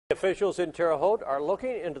Officials in Terre Haute are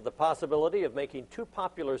looking into the possibility of making two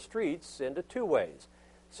popular streets into two-ways.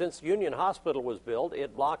 Since Union Hospital was built,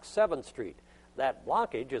 it blocks 7th Street. That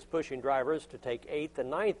blockage is pushing drivers to take 8th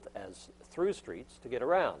and 9th as through streets to get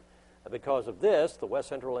around. Because of this, the West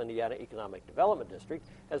Central Indiana Economic Development District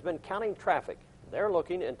has been counting traffic. They're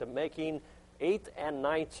looking into making 8th and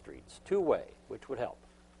 9th Streets two-way, which would help.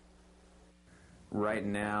 Right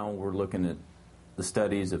now, we're looking at the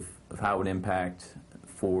studies of how it would impact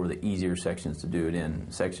for the easier sections to do it in,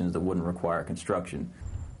 sections that wouldn't require construction.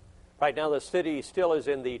 Right now, the city still is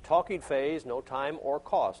in the talking phase. No time or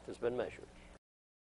cost has been measured.